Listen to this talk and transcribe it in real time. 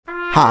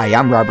Hi,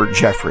 I'm Robert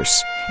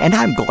Jeffress, and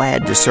I'm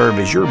glad to serve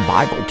as your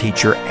Bible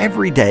teacher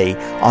every day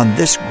on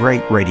this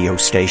great radio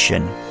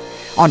station.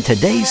 On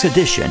today's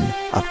edition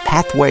of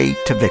Pathway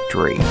to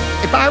Victory.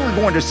 If I were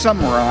going to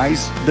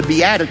summarize the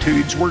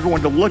Beatitudes we're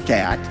going to look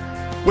at,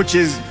 which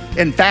is,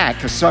 in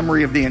fact, a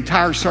summary of the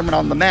entire Sermon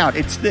on the Mount,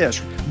 it's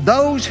this: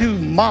 those who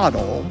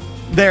model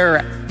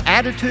their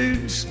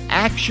attitudes,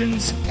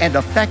 actions, and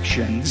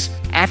affections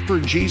after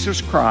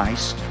Jesus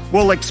Christ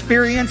will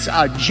experience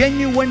a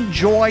genuine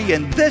joy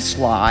in this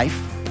life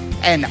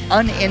and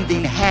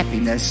unending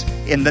happiness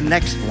in the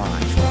next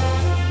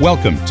life.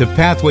 Welcome to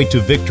Pathway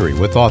to Victory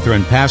with author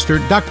and pastor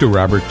Dr.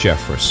 Robert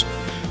Jeffress.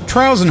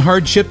 Trials and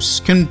hardships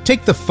can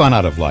take the fun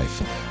out of life.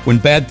 When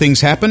bad things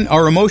happen,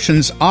 our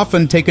emotions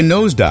often take a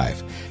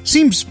nosedive.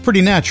 Seems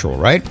pretty natural,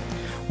 right?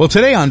 Well,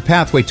 today on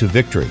Pathway to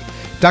Victory,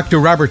 Dr.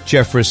 Robert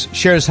Jeffress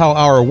shares how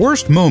our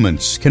worst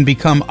moments can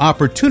become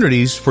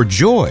opportunities for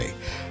joy.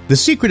 The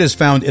secret is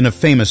found in a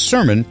famous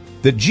sermon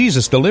that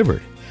Jesus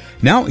delivered.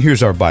 Now,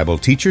 here's our Bible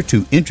teacher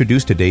to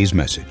introduce today's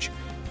message.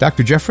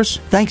 Dr. Jeffress?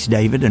 Thanks,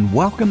 David, and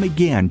welcome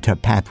again to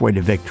Pathway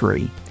to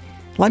Victory.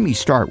 Let me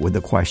start with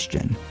a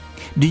question.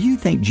 Do you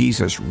think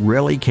Jesus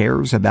really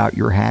cares about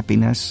your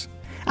happiness?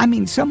 I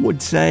mean, some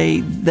would say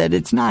that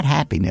it's not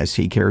happiness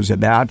he cares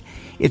about.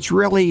 It's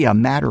really a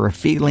matter of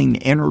feeling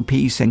inner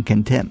peace and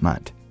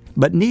contentment.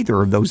 But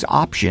neither of those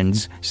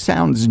options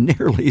sounds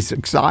nearly as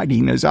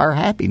exciting as our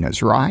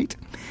happiness, right?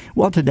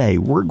 Well, today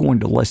we're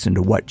going to listen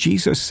to what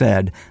Jesus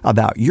said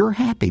about your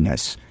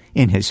happiness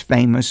in his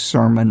famous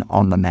Sermon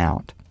on the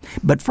Mount.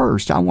 But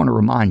first, I want to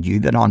remind you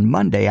that on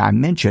Monday I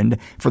mentioned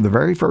for the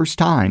very first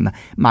time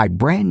my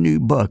brand new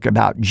book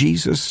about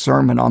Jesus'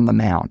 Sermon on the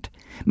Mount.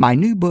 My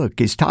new book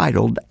is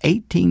titled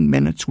 18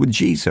 Minutes with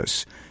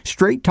Jesus,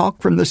 Straight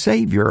Talk from the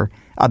Savior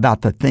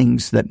about the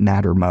things that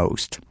matter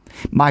most.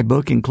 My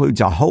book includes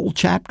a whole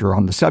chapter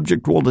on the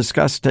subject we'll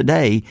discuss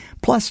today,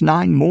 plus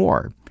 9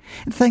 more.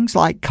 Things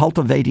like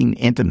cultivating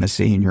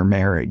intimacy in your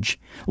marriage,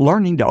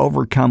 learning to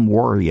overcome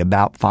worry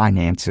about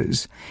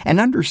finances, and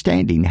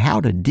understanding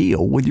how to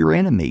deal with your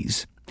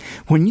enemies.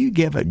 When you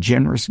give a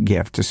generous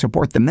gift to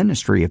support the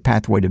ministry of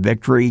Pathway to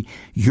Victory,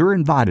 you're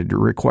invited to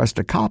request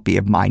a copy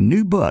of my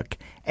new book,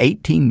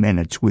 18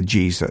 Minutes with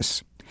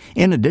Jesus.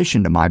 In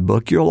addition to my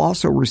book, you'll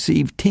also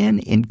receive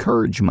 10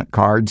 encouragement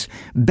cards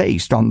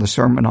based on the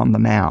Sermon on the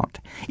Mount.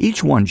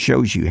 Each one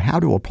shows you how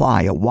to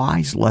apply a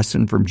wise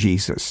lesson from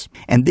Jesus.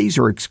 And these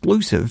are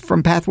exclusive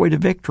from Pathway to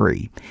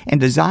Victory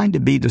and designed to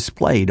be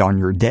displayed on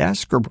your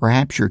desk or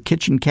perhaps your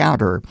kitchen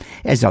counter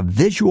as a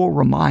visual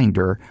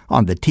reminder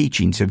on the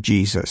teachings of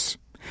Jesus.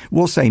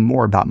 We'll say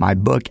more about my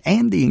book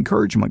and the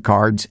encouragement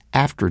cards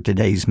after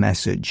today's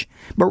message.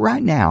 But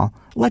right now,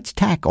 let's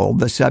tackle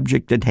the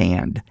subject at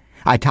hand.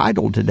 I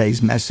titled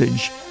today's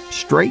message,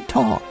 Straight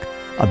Talk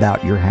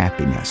About Your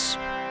Happiness.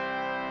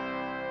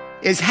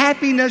 Is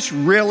happiness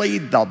really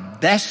the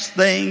best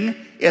thing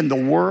in the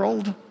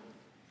world?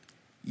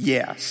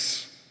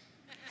 Yes.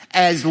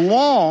 As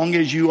long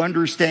as you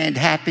understand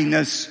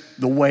happiness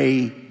the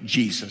way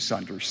Jesus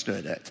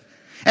understood it.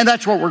 And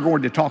that's what we're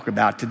going to talk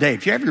about today.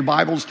 If you have your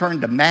Bibles,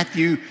 turn to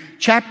Matthew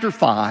chapter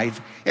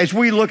 5 as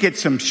we look at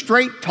some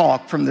straight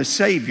talk from the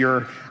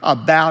Savior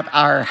about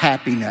our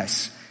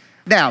happiness.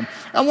 Now,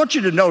 I want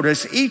you to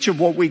notice each of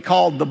what we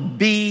call the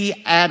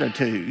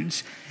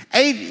Beatitudes.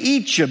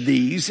 Each of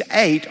these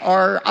 8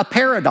 are a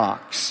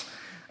paradox.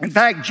 In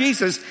fact,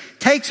 Jesus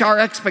takes our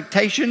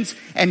expectations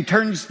and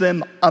turns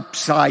them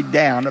upside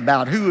down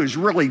about who is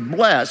really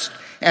blessed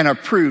and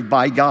approved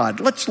by God.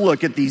 Let's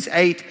look at these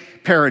 8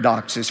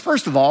 paradoxes.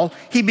 First of all,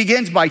 he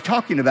begins by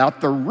talking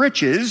about the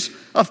riches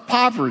of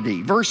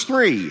poverty. Verse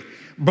 3,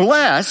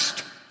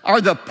 blessed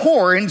are the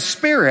poor in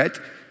spirit,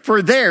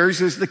 for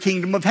theirs is the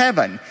kingdom of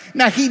heaven.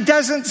 Now, he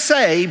doesn't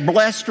say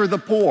blessed are the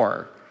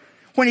poor.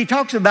 When he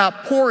talks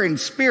about poor in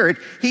spirit,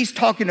 he's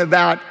talking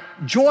about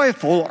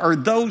joyful are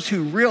those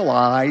who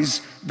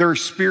realize their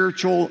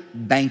spiritual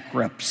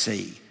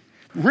bankruptcy.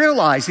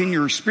 Realizing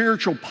your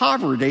spiritual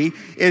poverty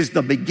is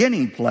the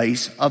beginning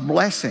place of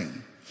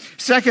blessing.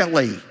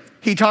 Secondly,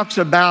 he talks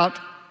about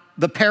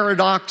the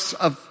paradox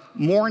of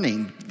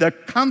mourning, the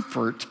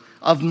comfort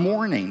of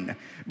mourning.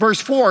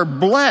 Verse 4,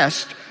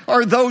 blessed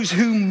are those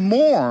who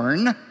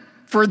mourn,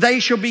 for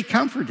they shall be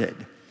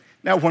comforted.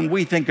 Now, when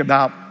we think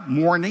about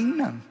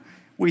mourning,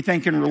 we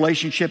think in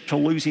relationship to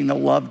losing a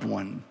loved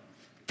one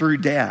through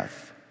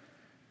death.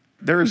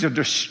 There is a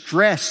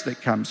distress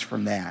that comes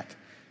from that.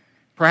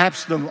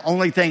 Perhaps the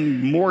only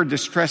thing more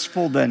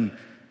distressful than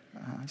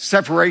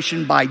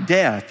separation by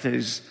death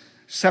is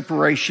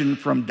separation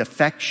from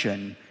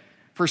defection.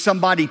 For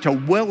somebody to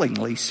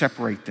willingly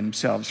separate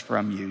themselves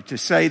from you, to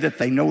say that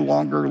they no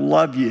longer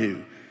love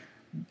you,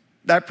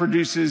 that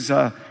produces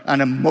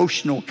an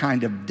emotional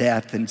kind of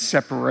death and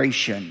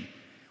separation.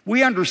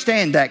 We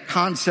understand that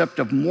concept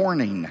of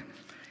mourning.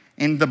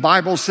 And the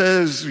Bible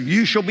says,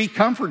 you shall be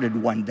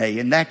comforted one day,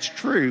 and that's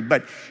true.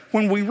 But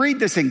when we read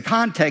this in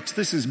context,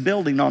 this is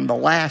building on the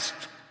last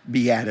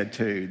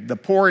beatitude, the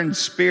poor in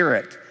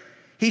spirit.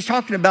 He's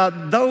talking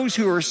about those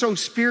who are so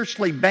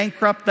spiritually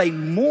bankrupt they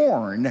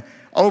mourn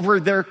over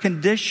their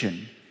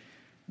condition.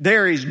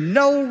 There is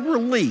no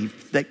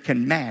relief that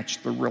can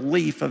match the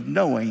relief of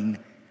knowing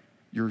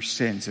your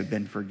sins have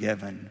been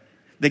forgiven,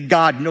 that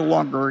God no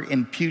longer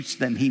imputes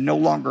them. He no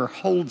longer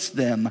holds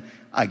them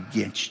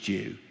against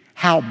you.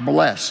 How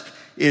blessed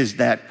is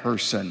that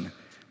person?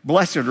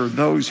 Blessed are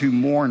those who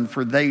mourn,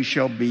 for they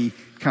shall be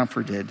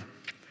comforted.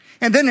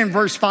 And then in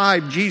verse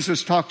 5,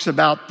 Jesus talks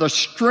about the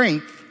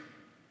strength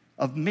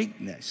of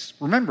meekness.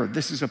 Remember,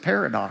 this is a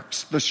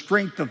paradox, the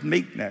strength of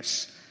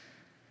meekness.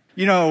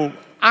 You know,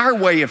 our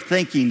way of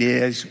thinking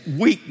is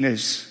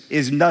weakness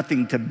is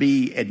nothing to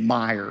be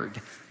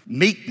admired.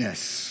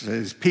 Meekness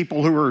is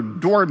people who are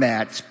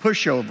doormats,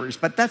 pushovers,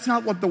 but that's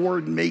not what the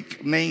word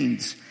meek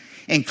means.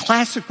 In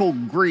classical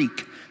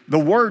Greek, the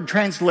word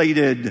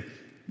translated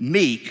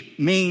meek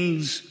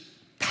means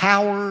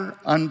power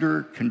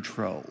under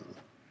control.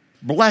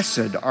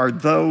 Blessed are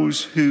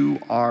those who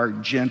are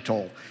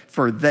gentle,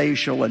 for they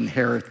shall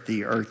inherit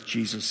the earth,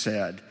 Jesus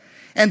said.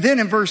 And then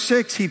in verse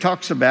 6, he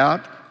talks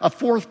about a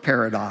fourth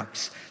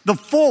paradox, the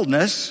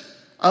fullness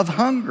of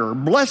hunger.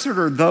 Blessed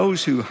are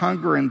those who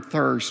hunger and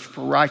thirst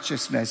for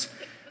righteousness.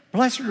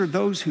 Blessed are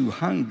those who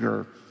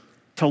hunger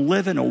to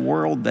live in a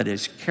world that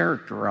is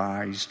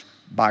characterized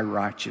by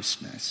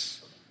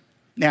righteousness.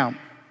 Now,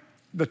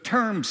 the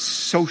term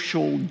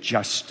social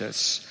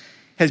justice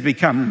has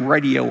become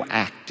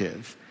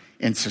radioactive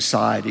in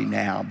society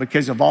now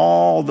because of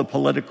all the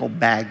political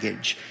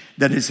baggage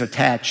that is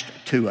attached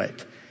to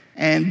it.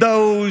 And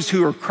those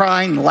who are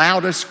crying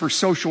loudest for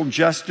social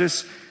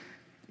justice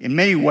in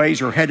many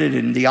ways are headed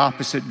in the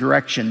opposite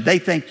direction. They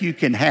think you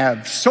can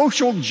have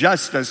social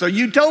justice, a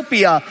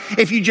utopia,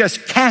 if you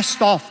just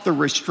cast off the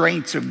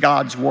restraints of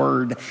God's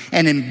word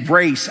and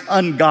embrace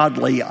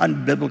ungodly,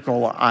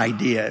 unbiblical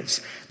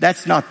ideas.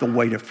 That's not the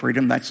way to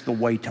freedom. That's the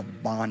way to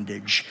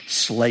bondage,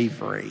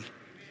 slavery.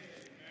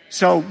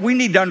 So we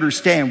need to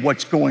understand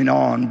what's going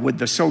on with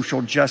the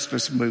social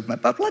justice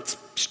movement. But let's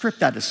strip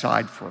that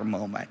aside for a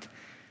moment.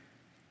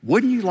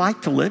 Wouldn't you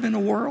like to live in a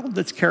world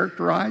that's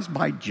characterized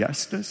by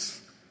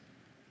justice?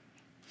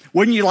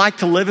 Wouldn't you like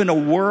to live in a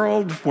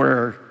world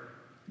where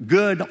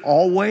good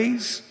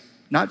always,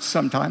 not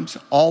sometimes,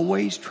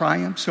 always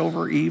triumphs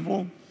over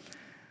evil?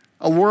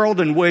 A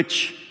world in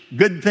which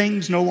good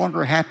things no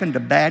longer happen to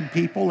bad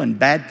people and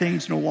bad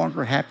things no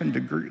longer happen to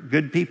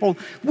good people.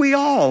 We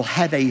all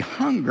have a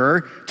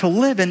hunger to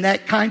live in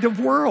that kind of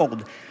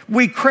world.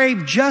 We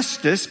crave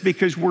justice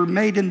because we're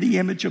made in the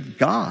image of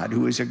God,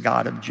 who is a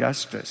God of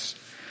justice.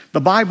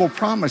 The Bible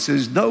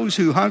promises those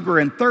who hunger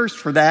and thirst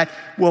for that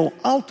will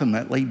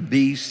ultimately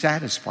be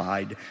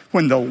satisfied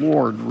when the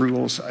Lord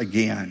rules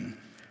again.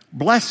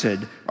 Blessed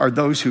are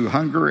those who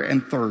hunger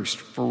and thirst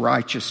for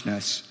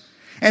righteousness.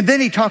 And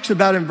then he talks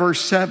about in verse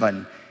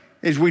 7,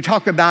 as we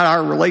talk about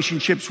our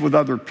relationships with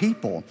other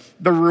people,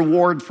 the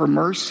reward for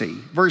mercy.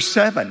 Verse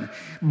 7,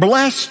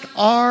 blessed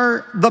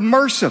are the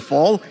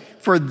merciful,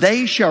 for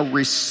they shall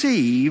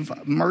receive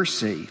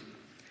mercy.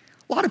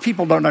 A lot of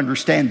people don't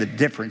understand the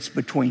difference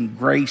between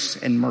grace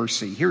and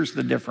mercy. Here's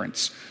the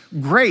difference.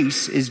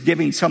 Grace is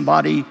giving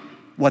somebody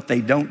what they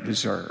don't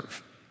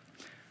deserve.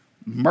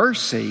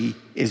 Mercy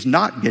is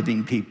not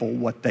giving people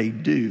what they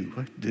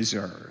do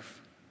deserve.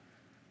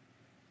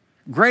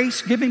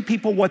 Grace, giving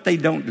people what they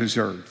don't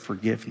deserve,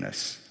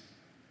 forgiveness.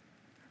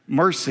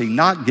 Mercy,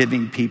 not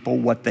giving people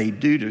what they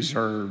do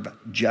deserve,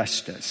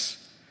 justice.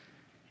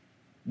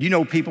 You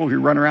know people who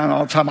run around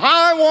all the time,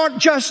 I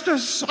want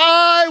justice,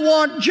 I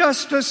want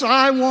justice,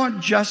 I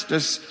want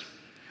justice.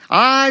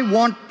 I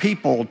want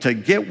people to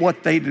get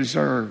what they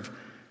deserve,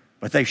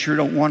 but they sure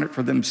don't want it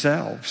for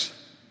themselves.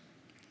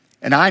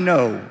 And I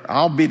know,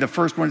 I'll be the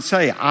first one to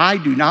say, I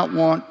do not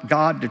want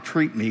God to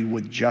treat me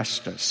with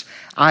justice.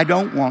 I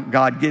don't want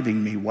God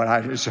giving me what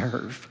I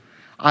deserve.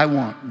 I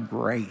want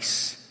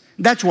grace.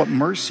 That's what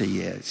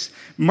mercy is.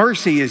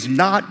 Mercy is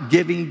not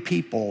giving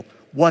people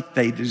what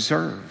they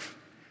deserve.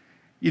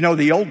 You know,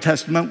 the Old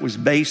Testament was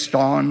based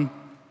on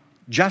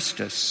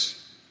justice.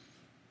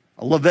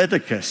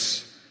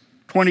 Leviticus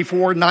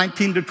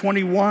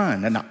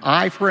 24:19-21, an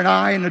eye for an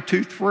eye and a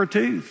tooth for a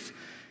tooth.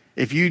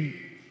 If you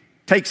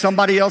take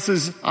somebody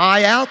else's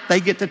eye out,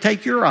 they get to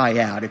take your eye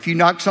out. If you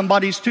knock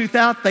somebody's tooth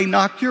out, they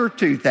knock your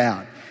tooth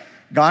out.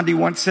 Gandhi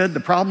once said the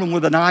problem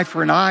with an eye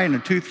for an eye and a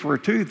tooth for a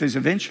tooth is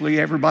eventually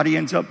everybody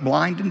ends up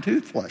blind and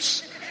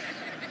toothless.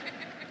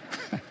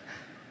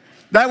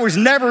 That was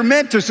never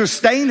meant to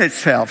sustain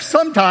itself.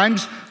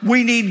 Sometimes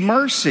we need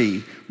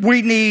mercy.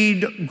 We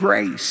need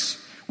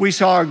grace. We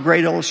saw a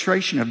great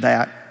illustration of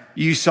that.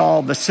 You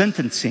saw the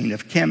sentencing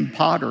of Kim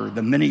Potter,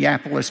 the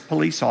Minneapolis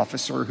police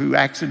officer who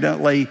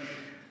accidentally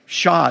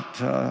shot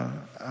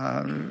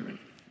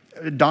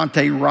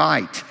Dante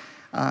Wright.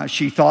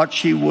 She thought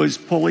she was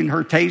pulling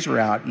her taser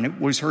out, and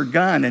it was her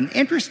gun. And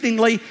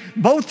interestingly,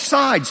 both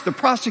sides, the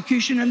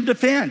prosecution and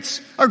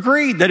defense,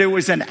 agreed that it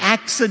was an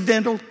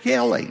accidental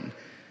killing.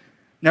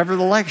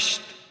 Nevertheless,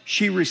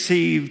 she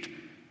received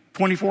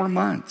 24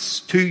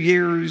 months, 2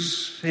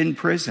 years in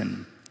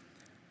prison.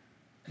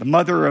 The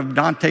mother of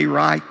Dante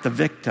Wright, the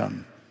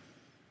victim,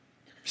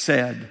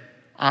 said,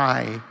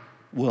 I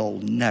will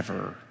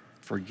never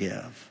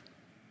forgive.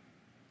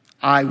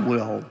 I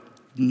will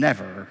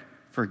never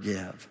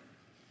forgive.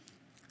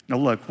 Now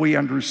look, we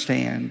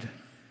understand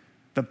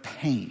the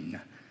pain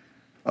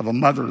of a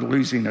mother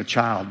losing a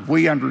child.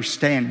 We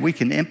understand, we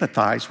can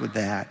empathize with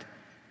that.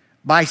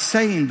 By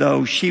saying,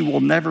 though, she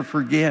will never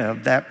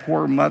forgive, that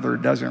poor mother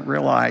doesn't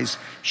realize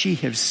she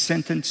has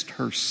sentenced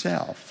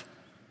herself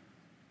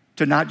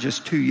to not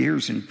just 2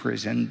 years in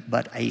prison,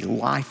 but a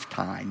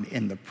lifetime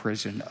in the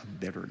prison of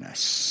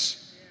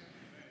bitterness.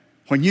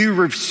 When you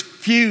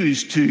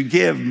refuse to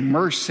give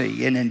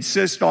mercy and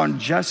insist on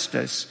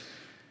justice,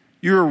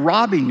 you're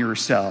robbing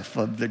yourself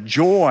of the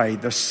joy,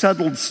 the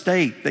settled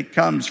state that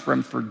comes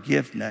from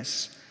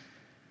forgiveness.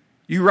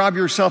 You rob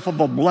yourself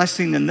of a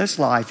blessing in this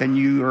life, and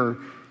you are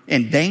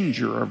in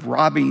danger of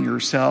robbing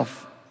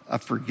yourself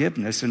of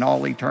forgiveness in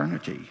all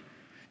eternity.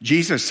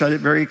 Jesus said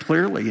it very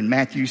clearly in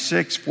Matthew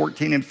 6,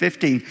 14 and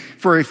 15.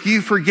 For if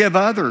you forgive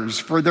others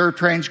for their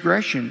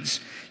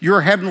transgressions,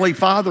 your heavenly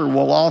Father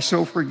will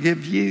also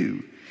forgive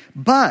you.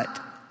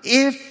 But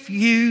if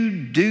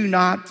you do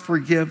not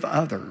forgive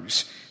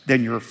others,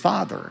 then your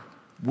Father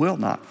will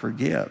not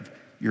forgive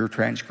your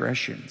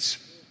transgressions.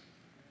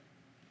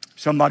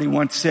 Somebody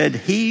once said,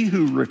 he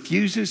who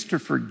refuses to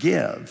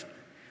forgive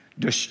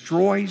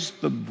destroys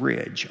the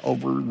bridge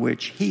over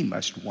which he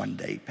must one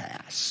day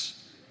pass.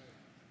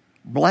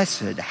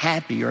 Blessed,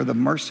 happy are the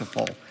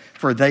merciful,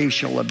 for they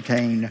shall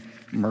obtain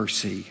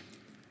mercy.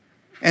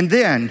 And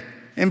then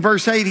in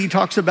verse 8, he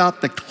talks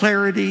about the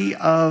clarity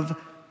of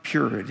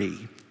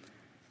purity.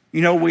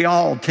 You know, we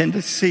all tend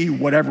to see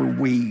whatever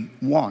we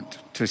want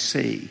to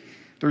see.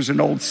 There's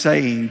an old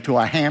saying, to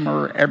a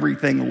hammer,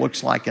 everything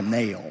looks like a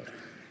nail.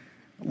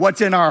 What's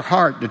in our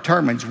heart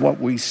determines what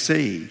we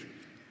see.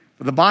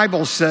 The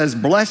Bible says,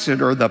 blessed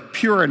are the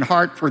pure in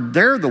heart, for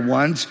they're the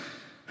ones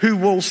who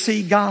will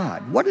see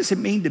God. What does it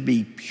mean to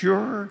be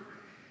pure?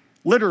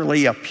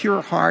 Literally, a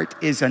pure heart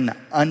is an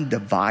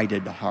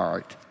undivided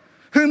heart.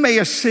 Who may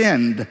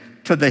ascend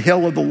to the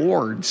hill of the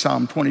Lord,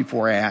 Psalm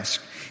 24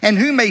 asks, and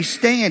who may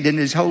stand in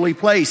his holy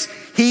place?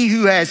 He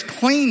who has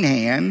clean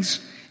hands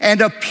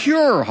and a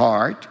pure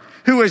heart,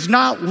 who has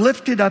not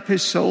lifted up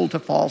his soul to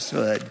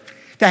falsehood.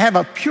 To have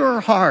a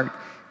pure heart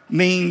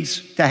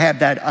means to have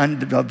that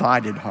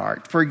undivided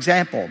heart. For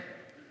example,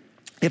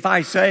 if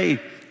I say,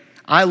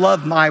 I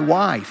love my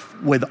wife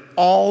with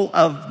all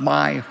of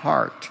my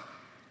heart,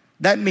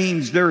 that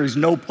means there is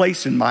no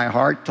place in my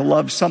heart to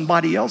love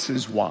somebody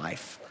else's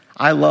wife.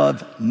 I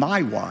love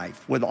my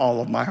wife with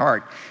all of my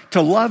heart.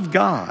 To love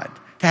God,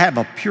 to have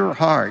a pure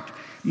heart,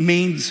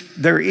 means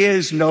there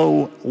is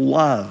no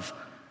love.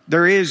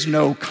 There is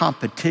no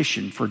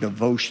competition for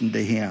devotion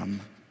to Him.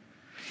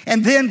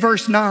 And then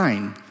verse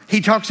 9,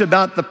 he talks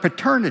about the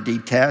paternity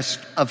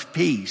test of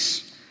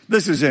peace.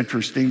 This is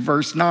interesting.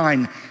 Verse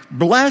 9,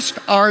 blessed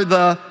are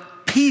the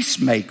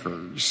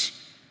peacemakers,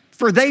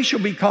 for they shall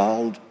be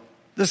called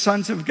the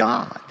sons of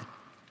God.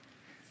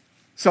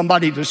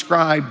 Somebody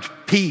described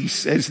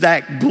peace as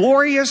that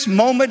glorious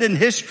moment in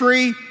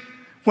history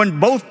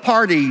when both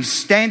parties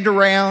stand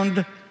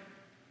around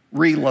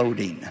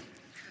reloading.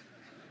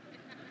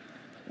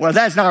 Well,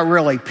 that's not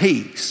really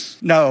peace.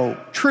 No,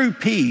 true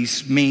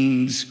peace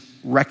means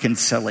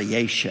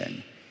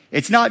reconciliation.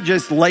 It's not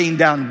just laying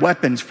down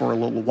weapons for a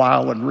little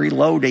while and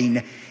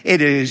reloading.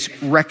 It is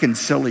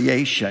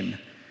reconciliation.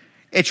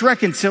 It's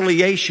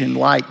reconciliation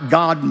like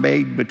God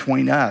made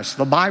between us.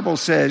 The Bible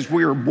says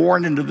we are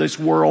born into this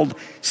world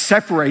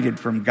separated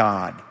from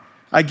God.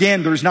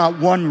 Again, there's not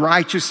one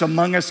righteous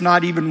among us,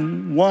 not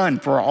even one,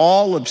 for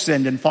all have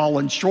sinned and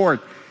fallen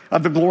short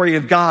of the glory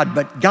of God.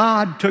 But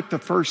God took the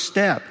first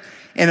step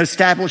in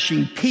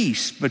establishing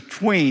peace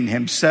between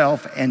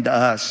Himself and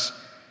us.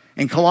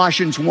 In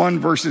Colossians 1,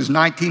 verses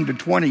 19 to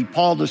 20,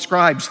 Paul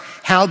describes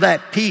how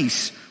that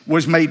peace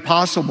was made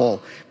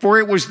possible. For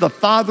it was the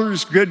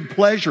Father's good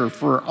pleasure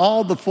for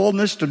all the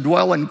fullness to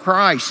dwell in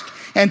Christ,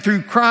 and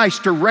through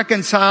Christ to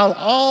reconcile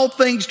all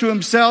things to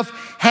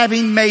Himself,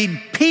 having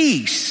made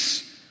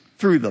peace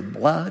through the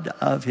blood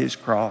of His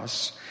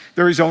cross.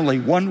 There is only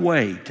one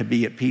way to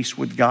be at peace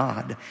with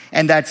God,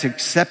 and that's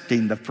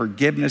accepting the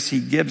forgiveness He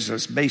gives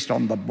us based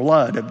on the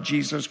blood of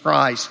Jesus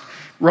Christ.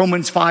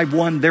 Romans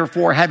 5:1,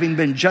 therefore, having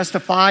been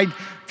justified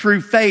through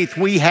faith,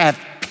 we have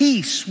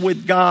peace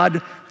with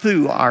God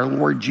through our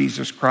Lord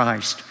Jesus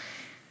Christ.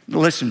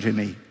 Listen to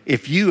me.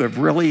 If you have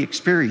really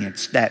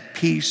experienced that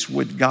peace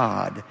with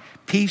God,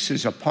 peace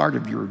is a part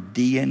of your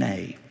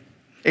DNA.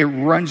 It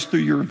runs through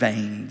your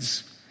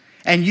veins.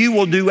 And you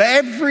will do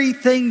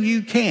everything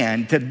you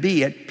can to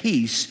be at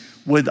peace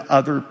with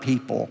other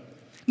people.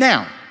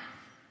 Now,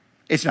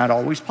 it's not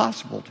always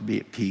possible to be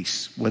at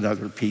peace with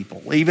other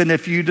people, even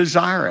if you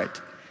desire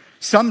it.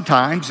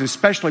 Sometimes,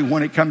 especially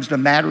when it comes to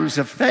matters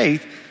of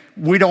faith,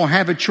 we don't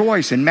have a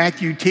choice. In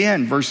Matthew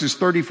 10, verses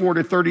 34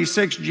 to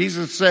 36,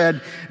 Jesus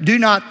said, do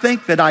not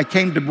think that I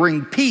came to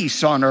bring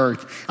peace on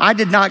earth. I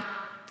did not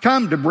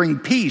come to bring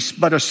peace,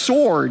 but a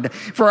sword.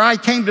 For I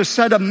came to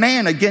set a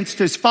man against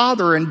his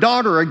father, and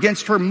daughter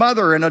against her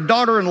mother, and a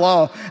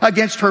daughter-in-law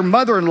against her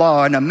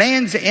mother-in-law. And a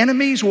man's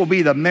enemies will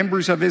be the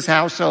members of his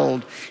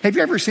household. Have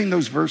you ever seen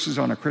those verses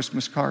on a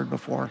Christmas card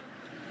before?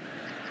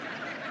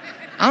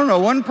 I don't know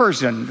one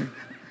person.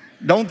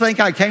 Don't think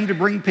I came to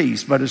bring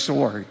peace, but a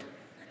sword.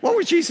 What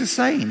was Jesus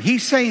saying?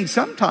 He's saying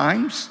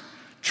sometimes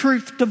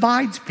truth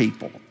divides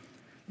people.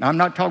 Now, I'm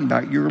not talking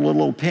about your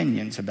little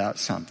opinions about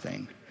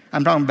something.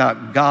 I'm talking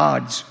about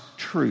God's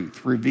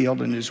truth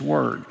revealed in His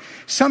Word.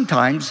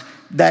 Sometimes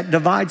that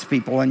divides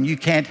people, and you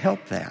can't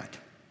help that.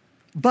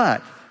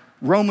 But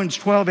Romans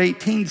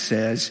 12:18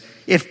 says,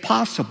 if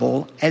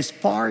possible, as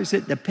far as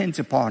it depends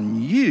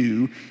upon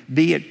you,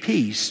 be at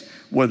peace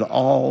with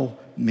all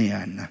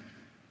men.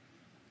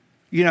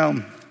 You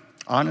know,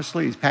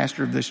 honestly, as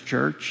pastor of this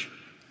church,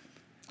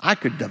 I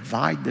could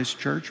divide this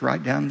church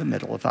right down the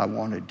middle if I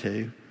wanted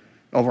to,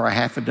 over a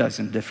half a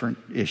dozen different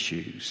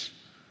issues.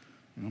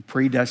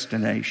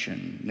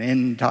 Predestination,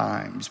 end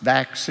times,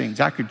 vaccines.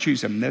 I could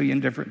choose a million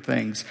different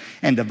things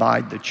and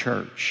divide the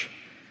church.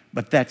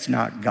 But that's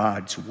not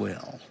God's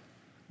will.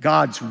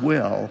 God's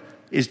will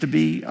is to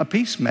be a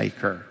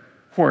peacemaker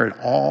where at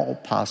all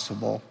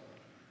possible.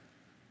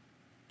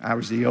 I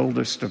was the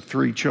oldest of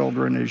 3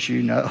 children, as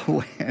you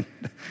know, and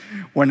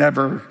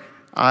whenever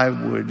I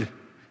would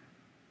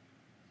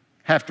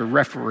have to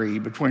referee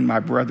between my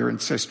brother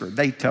and sister,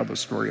 they tell the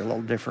story a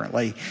little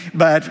differently,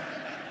 but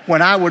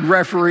when I would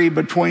referee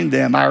between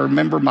them, I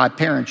remember my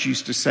parents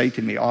used to say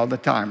to me all the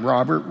time,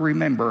 Robert,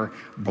 remember,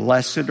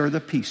 blessed are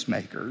the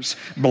peacemakers.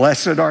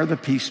 Blessed are the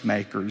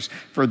peacemakers,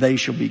 for they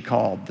shall be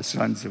called the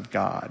sons of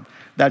God.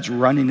 That's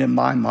running in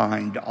my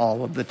mind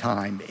all of the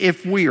time.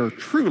 If we are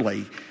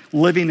truly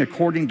living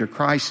according to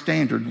Christ's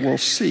standard, we'll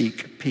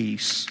seek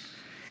peace.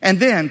 And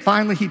then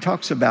finally, he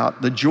talks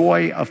about the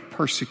joy of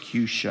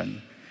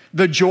persecution.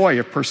 The joy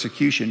of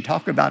persecution.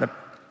 Talk about a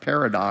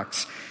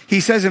paradox. He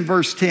says in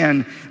verse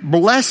 10,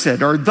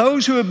 blessed are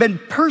those who have been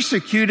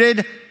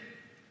persecuted,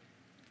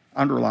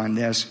 underline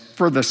this,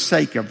 for the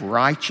sake of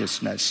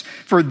righteousness,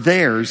 for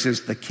theirs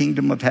is the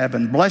kingdom of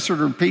heaven. Blessed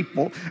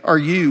are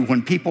you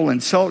when people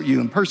insult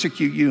you and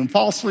persecute you and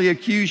falsely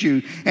accuse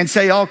you and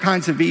say all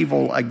kinds of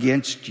evil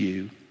against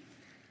you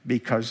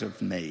because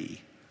of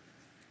me.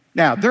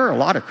 Now, there are a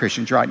lot of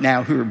Christians right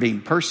now who are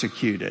being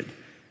persecuted,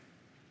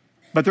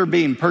 but they're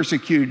being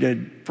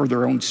persecuted for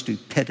their own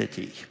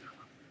stupidity.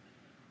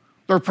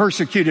 They're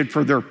persecuted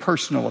for their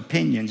personal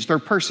opinions. They're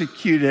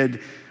persecuted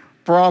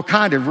for all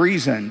kinds of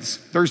reasons.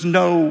 There's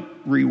no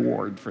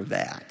reward for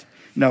that.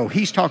 No,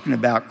 he's talking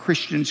about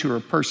Christians who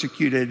are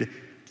persecuted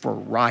for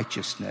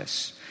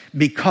righteousness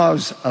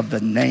because of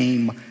the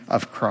name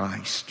of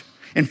Christ.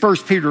 In 1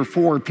 Peter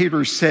 4,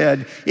 Peter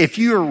said, if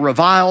you are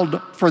reviled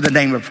for the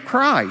name of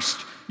Christ,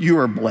 you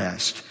are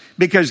blessed,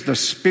 because the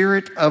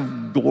Spirit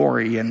of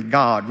glory and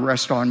God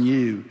rests on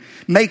you.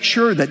 Make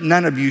sure that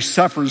none of you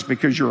suffers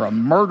because you're a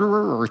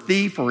murderer or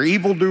thief or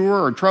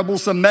evildoer or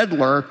troublesome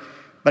meddler.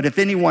 But if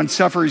anyone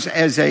suffers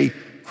as a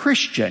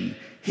Christian,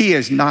 he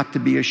is not to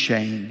be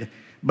ashamed,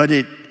 but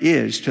it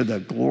is to the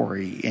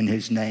glory in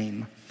his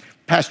name.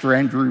 Pastor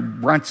Andrew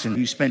Brunson,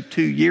 who spent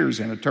 2 years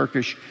in a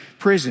Turkish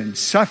prison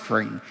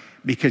suffering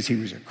because he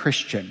was a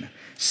Christian,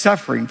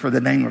 suffering for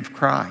the name of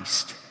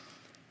Christ.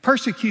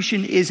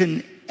 Persecution is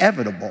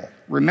inevitable.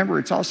 Remember,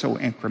 it's also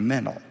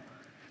incremental.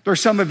 There are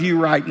some of you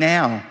right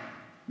now,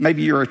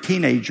 maybe you're a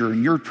teenager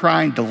and you're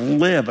trying to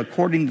live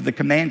according to the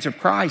commands of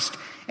Christ,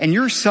 and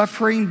you're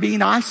suffering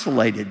being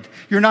isolated.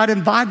 You're not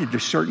invited to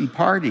certain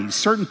parties.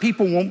 Certain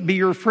people won't be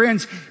your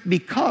friends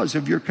because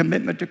of your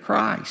commitment to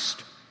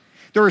Christ.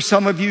 There are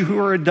some of you who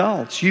are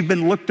adults. You've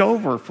been looked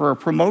over for a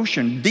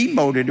promotion,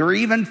 demoted, or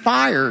even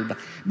fired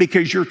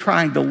because you're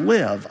trying to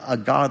live a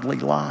godly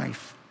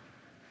life.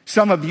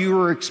 Some of you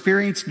are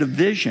experiencing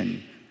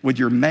division with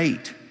your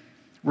mate,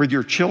 with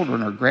your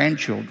children or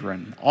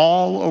grandchildren,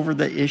 all over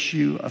the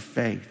issue of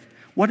faith.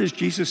 What does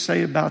Jesus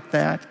say about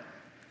that?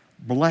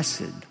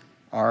 Blessed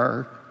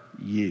are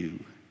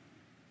you.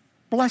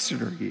 Blessed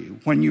are you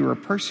when you are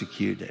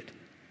persecuted.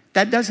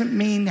 That doesn't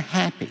mean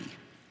happy.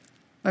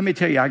 Let me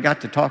tell you, I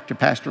got to talk to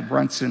Pastor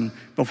Brunson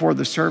before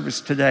the service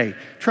today.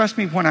 Trust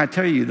me when I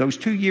tell you, those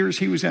 2 years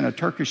he was in a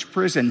Turkish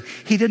prison,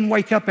 he didn't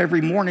wake up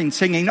every morning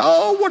singing,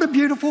 oh, what a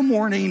beautiful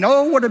morning.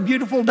 Oh, what a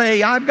beautiful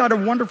day. I've got a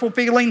wonderful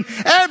feeling.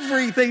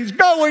 Everything's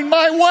going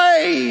my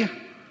way.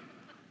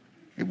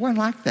 It wasn't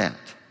like that.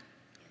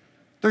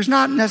 There's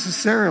not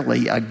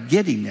necessarily a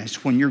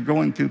giddiness when you're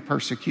going through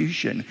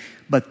persecution,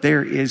 but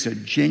there is a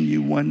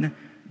genuine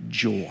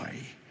joy,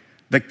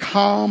 the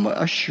calm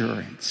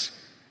assurance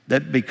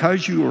that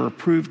because you are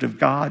approved of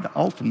God,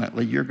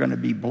 ultimately you're going to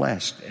be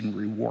blessed and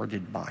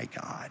rewarded by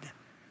God.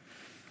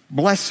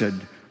 Blessed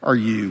are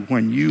you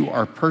when you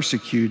are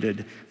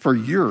persecuted, for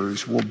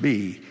yours will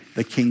be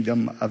the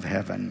kingdom of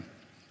heaven.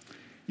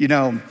 You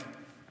know,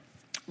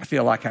 I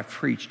feel like I've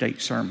preached 8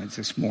 sermons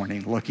this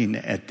morning looking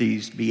at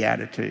these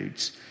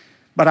Beatitudes.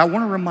 But I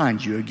want to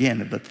remind you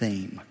again of the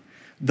theme.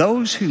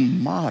 Those who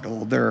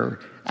model their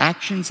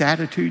actions,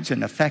 attitudes,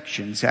 and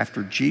affections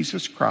after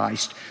Jesus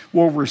Christ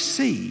will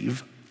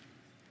receive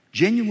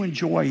genuine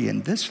joy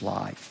in this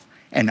life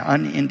and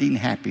unending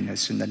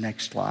happiness in the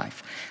next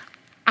life.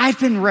 I've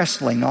been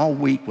wrestling all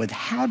week with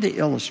how to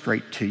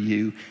illustrate to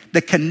you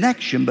the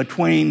connection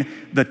between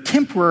the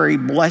temporary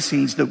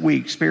blessings that we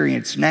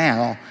experience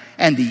now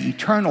and the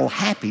eternal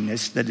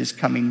happiness that is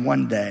coming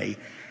one day.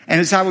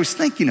 And as I was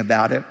thinking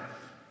about it,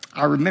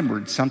 I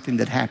remembered something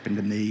that happened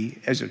to me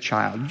as a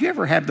child. You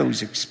ever have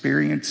those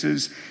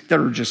experiences that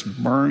are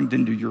just burned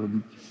into your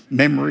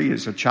memory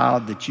as a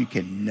child that you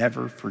can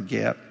never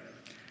forget?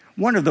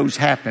 One of those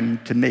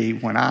happened to me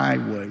when I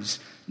was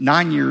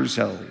 9 years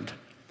old.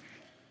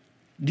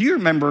 Do you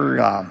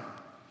remember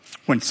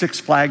when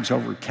Six Flags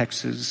Over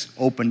Texas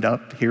opened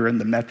up here in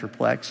the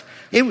Metroplex?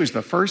 It was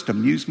the first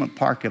amusement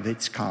park of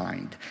its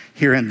kind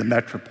here in the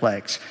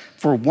Metroplex.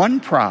 For one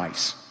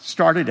price,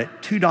 started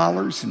at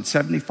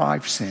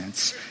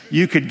 $2.75,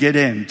 you could get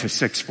into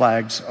Six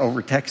Flags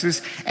Over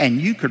Texas, and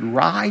you could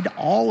ride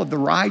all of the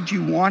rides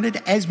you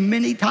wanted as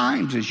many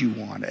times as you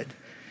wanted.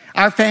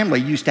 Our family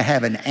used to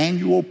have an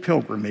annual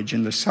pilgrimage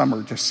in the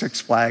summer to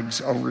Six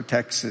Flags Over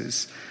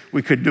Texas.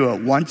 We could do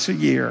it once a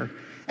year.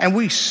 And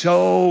we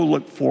so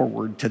looked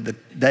forward to the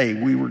day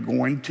we were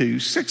going to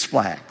Six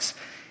Flags.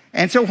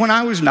 And so when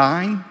I was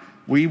 9,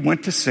 we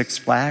went to Six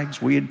Flags.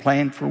 We had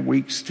planned for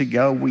weeks to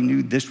go. We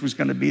knew this was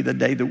going to be the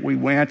day that we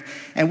went.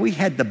 And we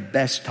had the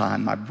best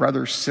time, my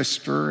brother,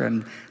 sister,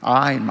 and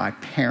I, and my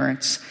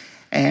parents.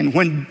 And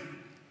when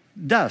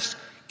dusk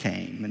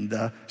came and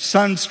the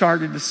sun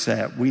started to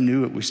set, we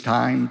knew it was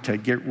time to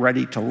get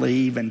ready to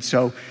leave. And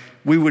so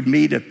we would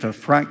meet at the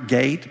front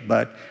gate,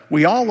 but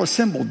we all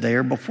assembled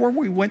there. Before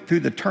we went through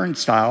the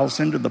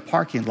turnstiles into the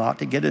parking lot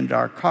to get into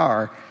our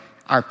car,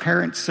 our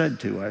parents said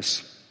to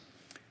us,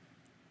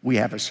 "We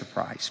have a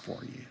surprise for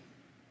you."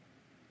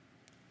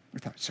 We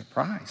thought,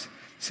 surprise?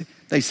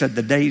 They said,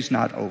 "The day's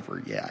not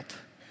over yet.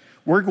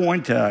 We're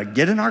going to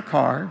get in our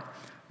car,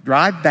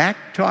 drive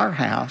back to our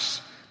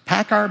house,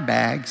 pack our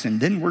bags,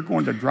 and then we're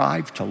going to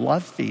drive to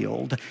Love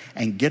Field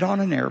and get on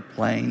an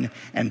airplane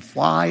and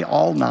fly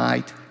all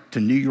night to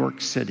New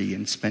York City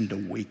and spend a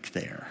week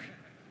there."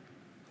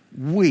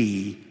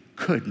 We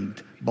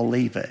couldn't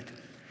believe it.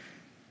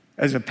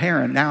 As a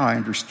parent, now I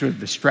understood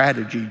the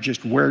strategy.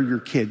 Just wear your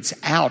kids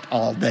out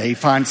all day,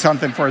 find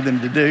something for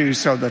them to do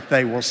so that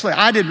they will sleep.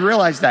 I didn't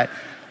realize that.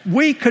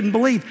 We couldn't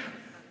believe.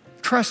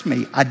 Trust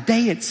me, a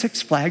day at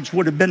Six Flags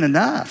would have been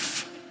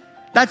enough.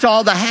 That's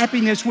all the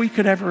happiness we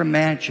could ever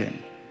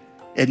imagine.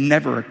 It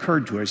never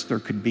occurred to us there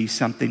could be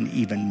something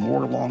even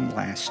more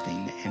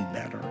long-lasting and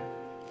better.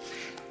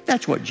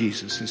 That's what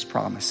Jesus is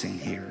promising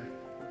here.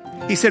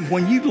 He said,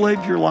 when you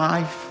live your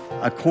life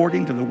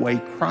according to the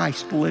way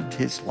Christ lived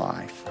his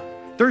life,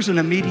 there's an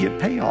immediate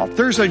payoff.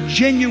 There's a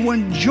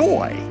genuine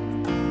joy.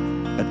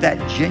 But that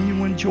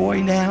genuine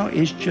joy now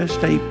is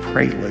just a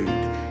prelude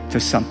to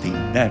something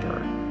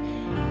better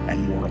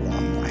and more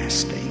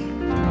long-lasting.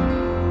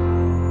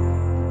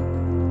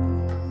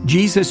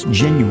 Jesus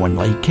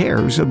genuinely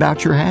cares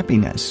about your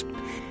happiness.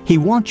 He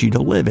wants you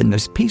to live in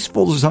this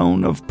peaceful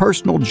zone of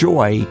personal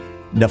joy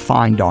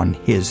defined on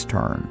his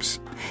terms.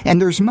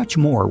 And there's much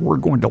more we're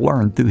going to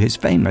learn through his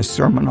famous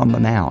Sermon on the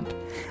Mount.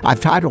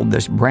 I've titled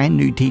this brand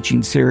new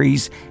teaching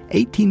series,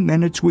 18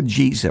 Minutes with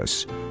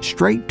Jesus,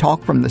 straight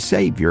talk from the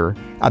Savior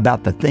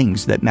about the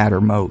things that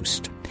matter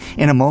most.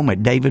 In a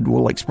moment, David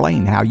will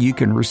explain how you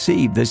can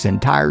receive this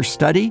entire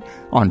study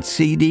on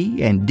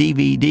CD and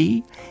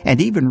DVD, and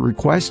even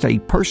request a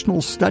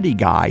personal study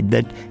guide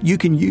that you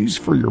can use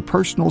for your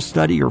personal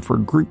study or for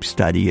group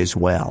study as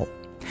well.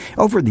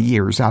 Over the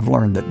years, I've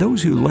learned that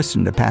those who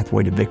listen to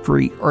Pathway to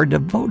Victory are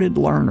devoted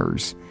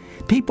learners.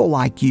 People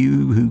like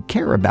you who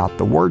care about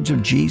the words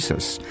of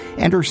Jesus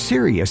and are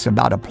serious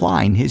about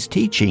applying his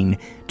teaching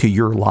to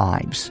your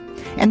lives.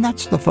 And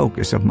that's the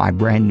focus of my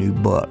brand new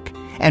book,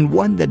 and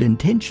one that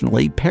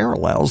intentionally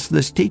parallels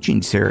this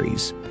teaching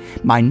series.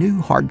 My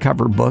new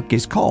hardcover book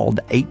is called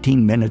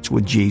 18 Minutes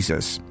with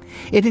Jesus.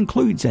 It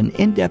includes an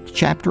in-depth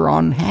chapter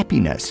on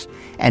happiness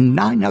and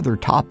 9 other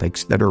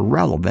topics that are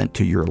relevant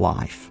to your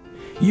life.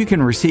 You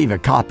can receive a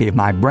copy of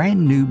my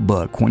brand new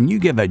book when you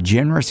give a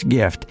generous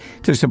gift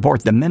to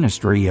support the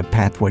ministry of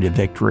Pathway to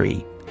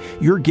Victory.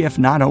 Your gift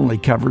not only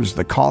covers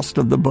the cost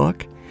of the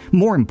book,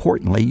 more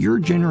importantly, your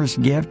generous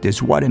gift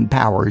is what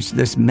empowers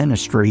this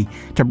ministry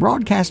to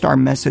broadcast our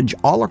message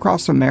all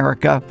across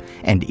America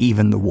and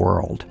even the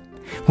world.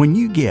 When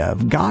you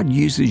give, God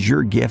uses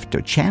your gift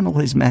to channel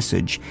his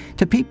message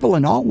to people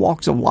in all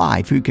walks of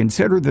life who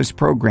consider this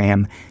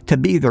program to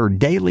be their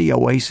daily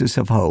oasis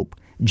of hope,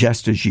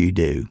 just as you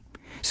do.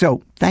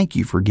 So, thank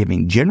you for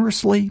giving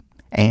generously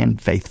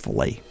and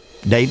faithfully.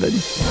 David?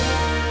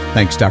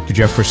 Thanks, Dr.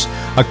 Jeffress.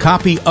 A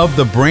copy of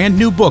the brand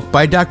new book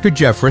by Dr.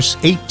 Jeffress,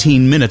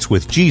 18 Minutes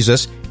with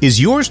Jesus, is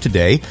yours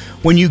today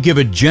when you give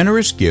a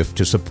generous gift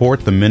to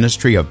support the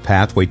ministry of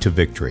Pathway to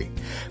Victory.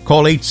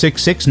 Call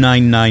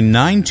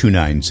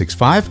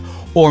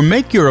 866-999-2965 or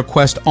make your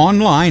request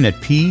online at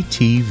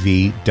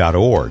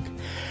ptv.org.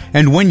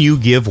 And when you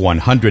give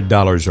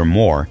 $100 or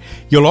more,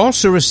 you'll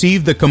also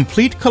receive the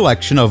complete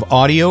collection of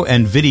audio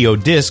and video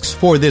discs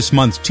for this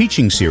month's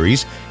teaching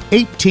series,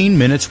 18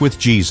 Minutes with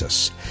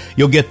Jesus.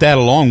 You'll get that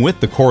along with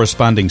the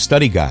corresponding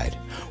study guide.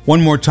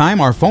 One more time,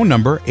 our phone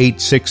number,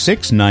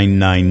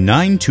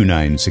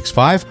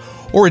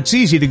 866-999-2965, or it's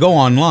easy to go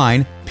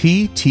online,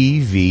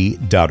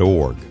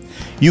 ptv.org.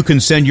 You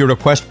can send your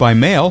request by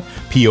mail,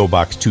 P.O.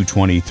 Box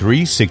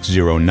 223,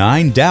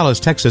 609, Dallas,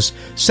 Texas,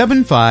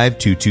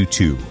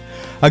 75222.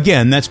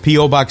 Again, that's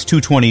P.O. Box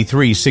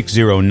 223,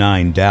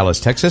 609, Dallas,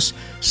 Texas,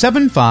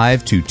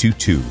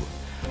 75222.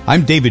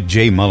 I'm David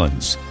J.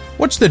 Mullins.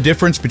 What's the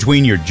difference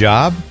between your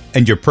job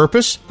and your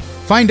purpose?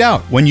 Find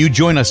out when you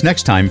join us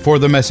next time for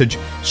the message,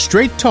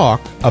 Straight Talk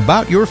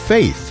About Your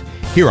Faith,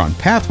 here on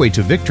Pathway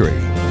to Victory.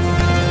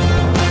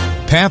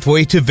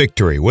 Pathway to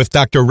Victory with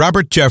Dr.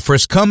 Robert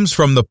Jeffress comes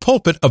from the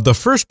pulpit of the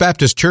First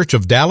Baptist Church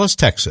of Dallas,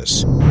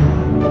 Texas.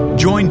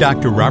 Join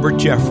Dr. Robert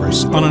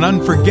Jeffress on an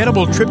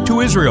unforgettable trip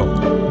to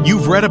Israel.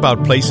 You've read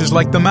about places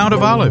like the Mount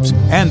of Olives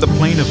and the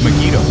Plain of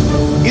Megiddo.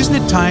 Isn't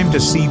it time to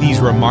see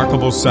these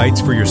remarkable sights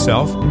for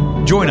yourself?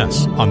 Join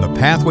us on the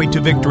Pathway to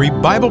Victory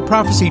Bible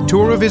Prophecy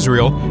Tour of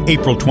Israel,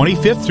 April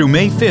 25th through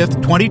May 5th,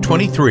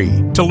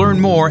 2023. To learn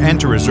more and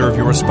to reserve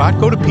your spot,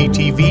 go to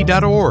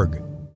ptv.org.